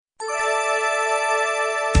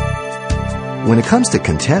When it comes to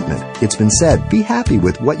contentment, it's been said, be happy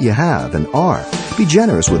with what you have and are. Be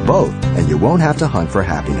generous with both, and you won't have to hunt for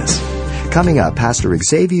happiness. Coming up, Pastor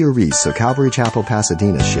Xavier Reese of Calvary Chapel,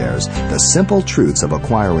 Pasadena shares the simple truths of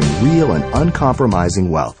acquiring real and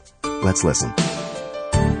uncompromising wealth. Let's listen.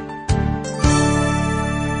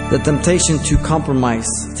 The temptation to compromise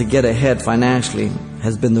to get ahead financially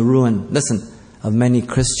has been the ruin, listen, of many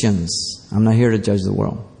Christians. I'm not here to judge the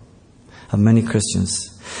world. Of many Christians.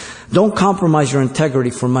 Don't compromise your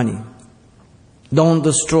integrity for money. Don't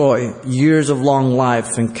destroy years of long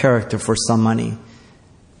life and character for some money.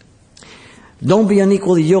 Don't be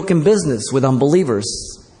unequally yoked in business with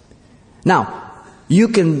unbelievers. Now, you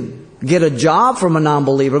can get a job from a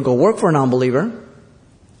non-believer, go work for a non-believer.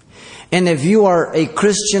 And if you are a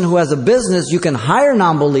Christian who has a business, you can hire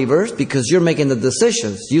non-believers because you're making the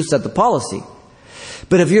decisions. You set the policy.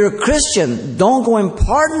 But if you're a Christian, don't go in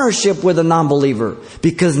partnership with a non-believer,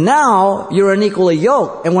 because now you're unequally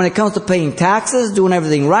yoked. And when it comes to paying taxes, doing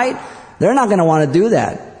everything right, they're not going to want to do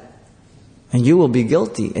that. And you will be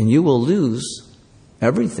guilty and you will lose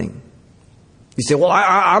everything. You say, well,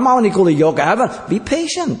 I'm unequally yoked. I haven't. Be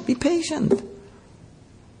patient. Be patient.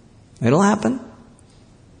 It'll happen.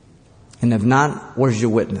 And if not, where's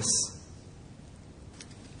your witness?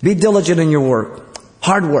 Be diligent in your work.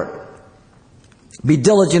 Hard work. Be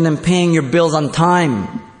diligent in paying your bills on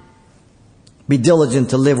time. Be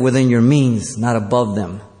diligent to live within your means, not above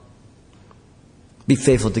them. Be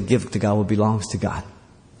faithful to give to God what belongs to God.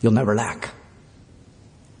 You'll never lack.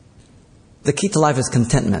 The key to life is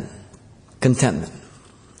contentment. Contentment.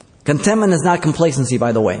 Contentment is not complacency,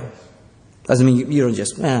 by the way. Doesn't mean you don't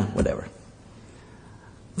just, whatever.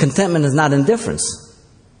 Contentment is not indifference.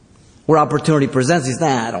 Where opportunity presents,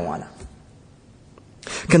 I don't want to.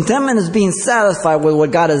 Contentment is being satisfied with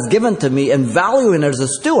what God has given to me and valuing it as a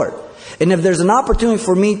steward. And if there's an opportunity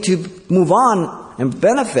for me to move on and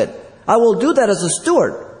benefit, I will do that as a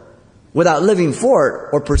steward without living for it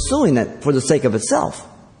or pursuing it for the sake of itself.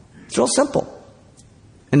 It's real simple.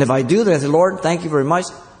 And if I do that, I say, Lord, thank you very much.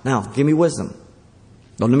 Now, give me wisdom.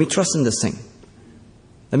 Don't let me trust in this thing.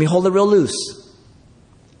 Let me hold it real loose.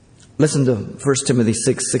 Listen to 1 Timothy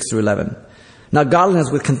 6:6-11. Now, godliness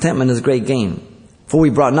with contentment is great gain. For we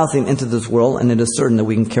brought nothing into this world, and it is certain that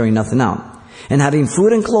we can carry nothing out. And having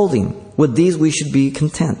food and clothing, with these we should be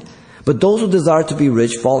content. But those who desire to be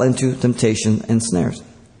rich fall into temptation and snares,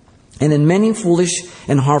 and in many foolish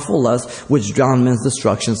and harmful lusts, which drown men's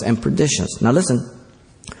destructions and perditions. Now listen,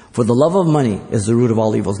 for the love of money is the root of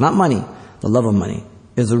all evils. Not money, the love of money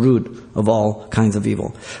is the root of all kinds of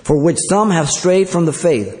evil. For which some have strayed from the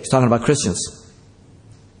faith. He's talking about Christians.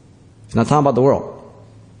 He's not talking about the world.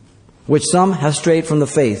 Which some have strayed from the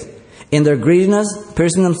faith, in their greediness,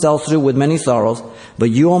 piercing themselves through with many sorrows. But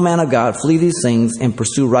you, O man of God, flee these things and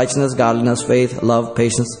pursue righteousness, godliness, faith, love,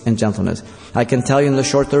 patience, and gentleness. I can tell you in the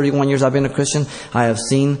short 31 years I've been a Christian, I have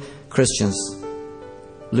seen Christians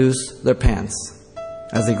lose their pants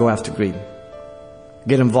as they go after greed.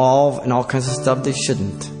 Get involved in all kinds of stuff they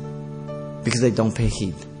shouldn't, because they don't pay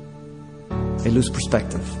heed. They lose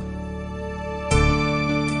perspective.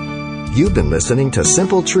 You've been listening to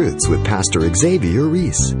Simple Truths with Pastor Xavier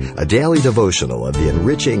Reese, a daily devotional of the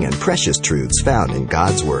enriching and precious truths found in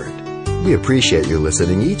God's Word. We appreciate you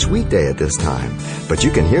listening each weekday at this time, but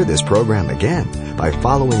you can hear this program again by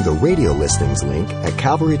following the radio listings link at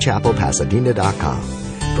CalvaryChapelPasadena.com.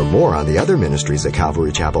 For more on the other ministries at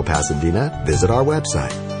Calvary Chapel Pasadena, visit our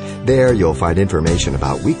website. There you'll find information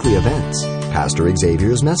about weekly events, Pastor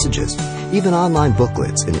Xavier's messages, even online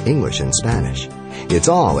booklets in English and Spanish. It's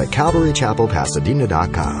all at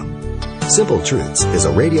CalvaryChapelPasadena.com. Simple Truths is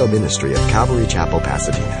a radio ministry of Calvary Chapel,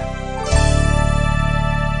 Pasadena.